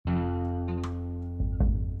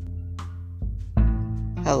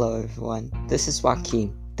Hello, everyone. This is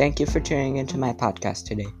Joaquin. Thank you for tuning into my podcast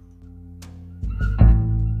today.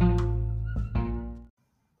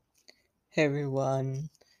 Hey,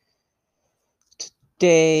 everyone.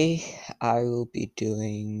 Today, I will be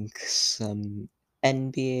doing some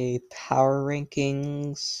NBA power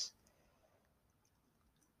rankings.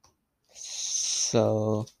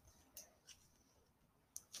 So,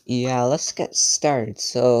 yeah, let's get started.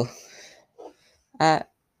 So,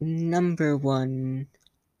 at number one,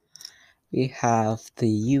 we have the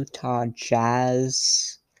Utah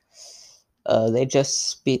Jazz. They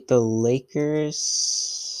just beat the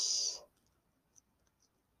Lakers.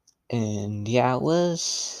 And yeah, it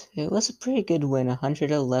was a pretty good win,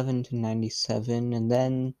 111-97, and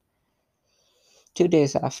then 2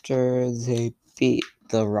 days after they beat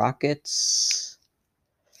the Rockets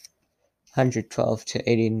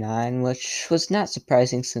 112-89, which was not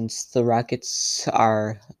surprising since the Rockets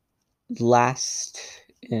are last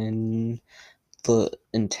in the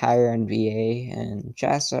entire NBA and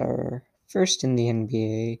Jazz are first in the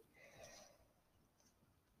NBA.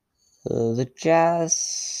 The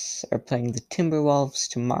Jazz are playing the Timberwolves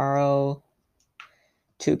tomorrow.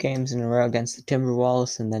 2 games in a row against the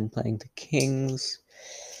Timberwolves and then playing the Kings.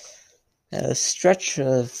 A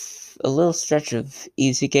little stretch of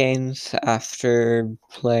easy games after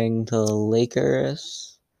playing the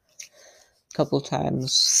Lakers a couple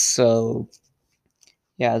times. So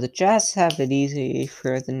yeah, the Jazz have it easy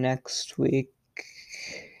for the next week,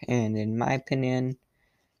 and in my opinion,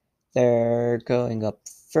 they're going up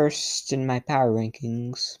first in my power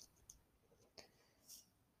rankings.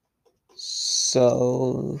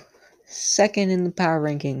 So second in the power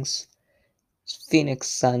rankings, Phoenix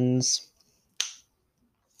Suns.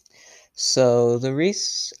 So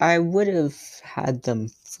I would have had them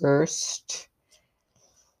first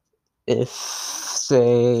if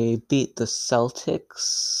they beat the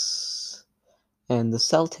Celtics. And the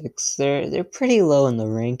Celtics, they're pretty low in the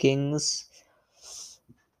rankings.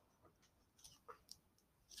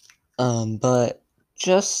 But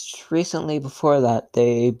just recently before that,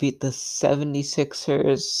 they beat the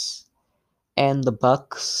 76ers and the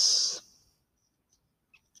Bucks.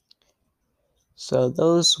 So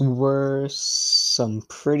those were some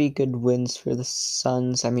pretty good wins for the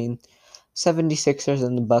Suns. I mean, 76ers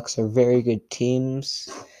and the Bucks are very good teams.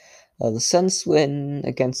 The Suns win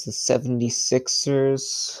against the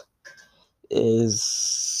 76ers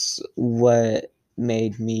is what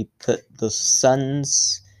made me put the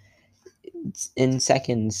Suns in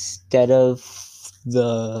second instead of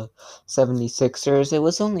the 76ers. It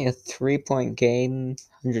was only a 3-point game,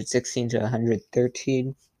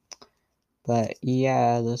 116-113. But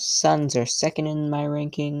yeah, the Suns are second in my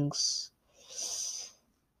rankings.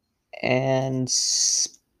 And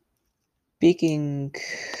speaking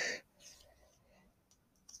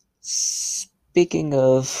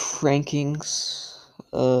of rankings,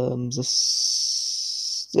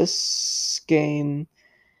 this game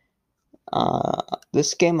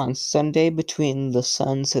on Sunday between the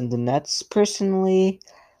Suns and the Nets. Personally,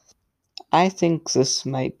 I think this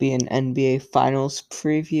might be an NBA Finals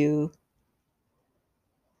preview,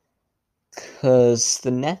 because the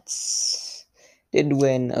Nets did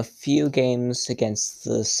win a few games against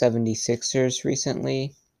the 76ers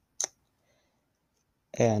recently,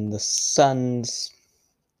 and the Suns,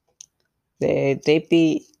 they're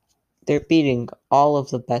beating all of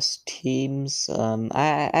the best teams.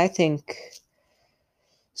 I think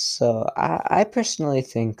so. I personally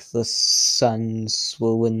think the Suns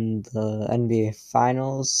will win the NBA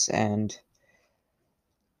Finals, and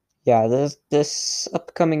yeah, this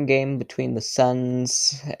upcoming game between the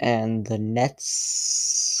Suns and the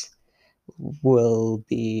Nets will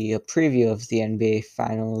be a preview of the NBA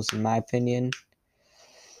Finals, in my opinion.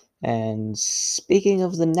 And speaking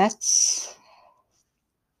of the Nets,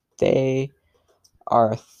 they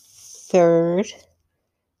are third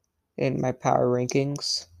in my power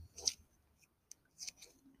rankings.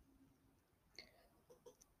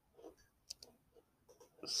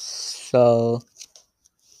 So,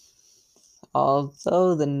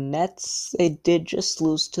 although the Nets, they did just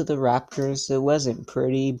lose to the Raptors, it wasn't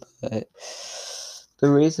pretty, but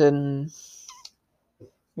the reason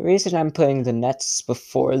I'm putting the Nets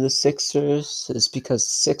before the Sixers is because the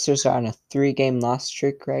Sixers are on a 3-game loss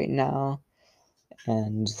streak right now,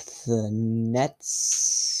 and the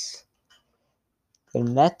Nets,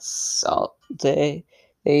 they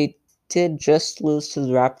did just lose to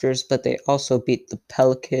the Raptors, but they also beat the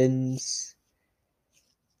Pelicans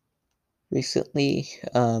recently.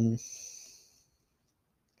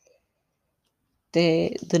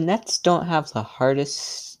 The Nets don't have the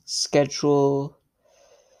hardest schedule.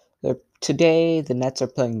 Their today the Nets are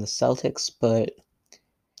playing the Celtics, but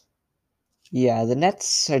yeah, the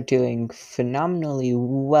Nets are doing phenomenally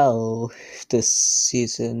well this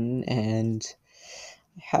season, and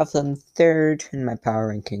I have them third in my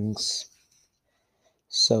power rankings.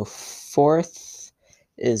 So fourth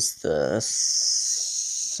is the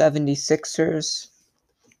 76ers.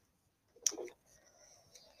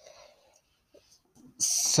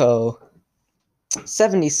 So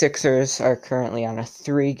 76ers are currently on a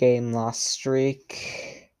 3-game loss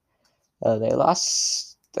streak. They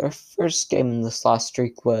lost their first game in this loss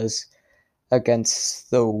streak was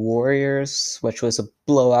against the Warriors, which was a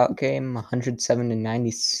blowout game,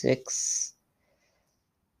 107-96.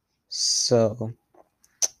 So,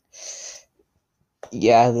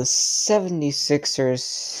 yeah, the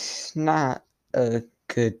 76ers, not a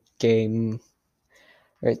good game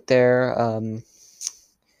right there. And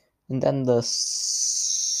then the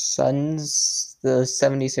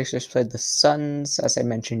 76ers played the Suns, as I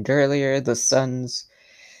mentioned earlier. The Suns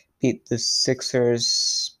beat the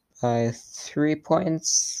Sixers by 3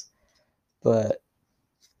 points, but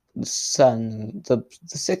the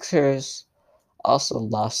Sixers also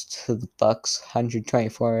lost to the Bucks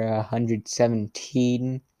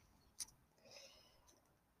 124-117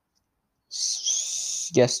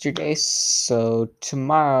 yesterday. So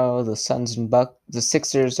tomorrow the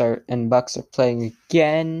Sixers and Bucks are playing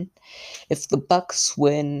again. If the Bucks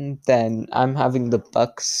win, then I'm having the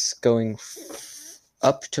Bucks going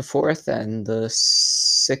up to fourth and the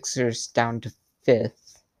Sixers down to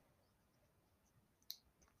fifth.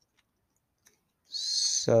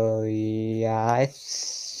 So yeah,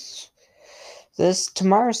 this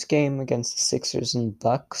tomorrow's game against the Sixers and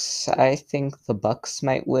Bucks, I think the Bucks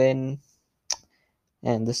might win,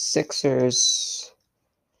 and the Sixers,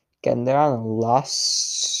 again, they're on a loss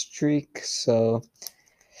streak, so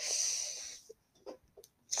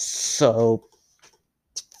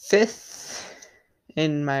fifth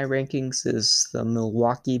in my rankings is the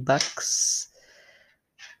Milwaukee Bucks,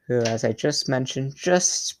 who, as I just mentioned,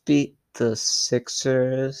 just beat the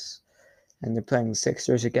Sixers, and they're playing the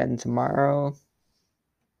Sixers again tomorrow.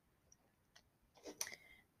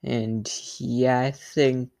 And yeah, I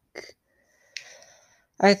think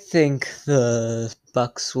the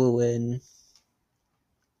Bucks will win.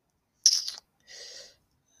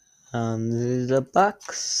 The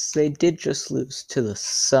Bucks, they did just lose to the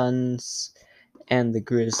Suns and the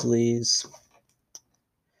Grizzlies.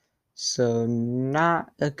 So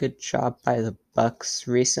not a good job by the Bucks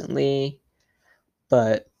recently,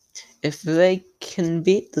 but if they can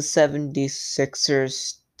beat the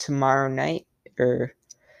 76ers tomorrow night, or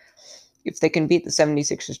if they can beat the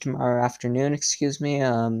 76ers tomorrow afternoon,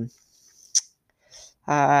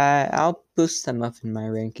 I'll boost them up in my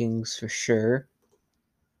rankings for sure.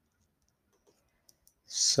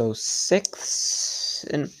 So sixth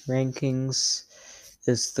in rankings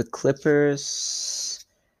is the Clippers,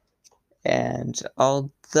 and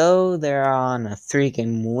although they're on a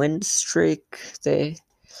 3-game win streak,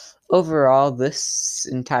 overall this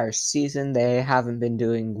entire season they haven't been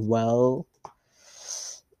doing well.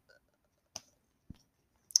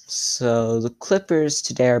 So the Clippers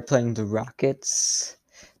today are playing the Rockets.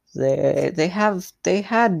 They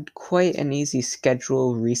had quite an easy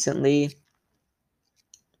schedule recently,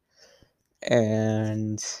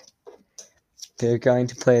 and they're going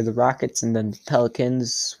to play the Rockets and then the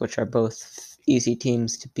Pelicans, which are both easy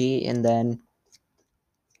teams to beat, and then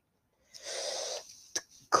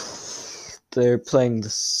they're playing the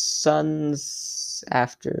Suns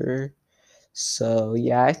after. So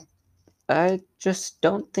yeah, I just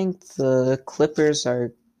don't think the Clippers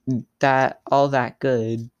are all that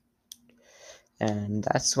good, and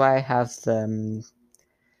that's why I have them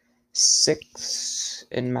sixth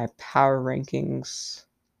in my power rankings.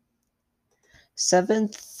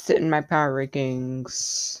 Seventh in my power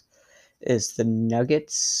rankings is the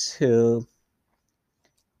Nuggets, who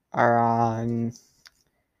are on.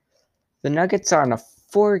 The Nuggets are on a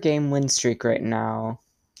 4-game win streak right now.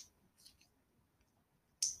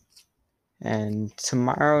 And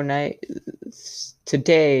tonight,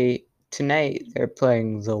 they're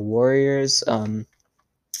playing the Warriors.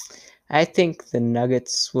 I think the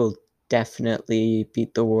Nuggets will definitely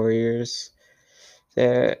beat the Warriors.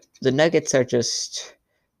 The Nuggets are just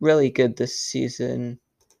really good this season.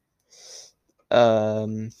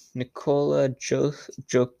 Nikola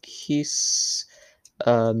Jokic, he's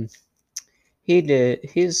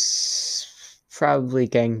probably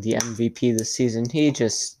getting the MVP this season. He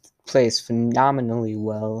just plays phenomenally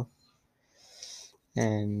well.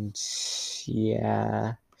 And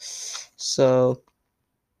yeah, so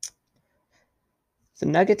The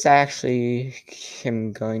Nuggets, I actually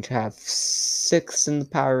am going to have 6th in the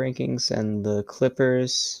power rankings, and the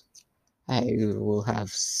Clippers, I will have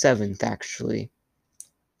 7th, actually.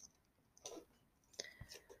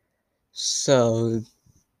 So,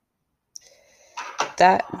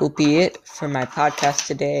 that will be it for my podcast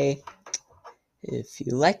today. If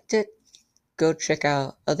you liked it, go check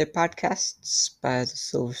out other podcasts by the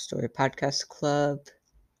Silver Story Podcast Club.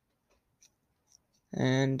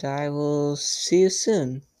 And I will see you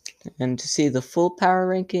soon. And to see the full power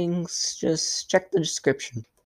rankings, just check the description.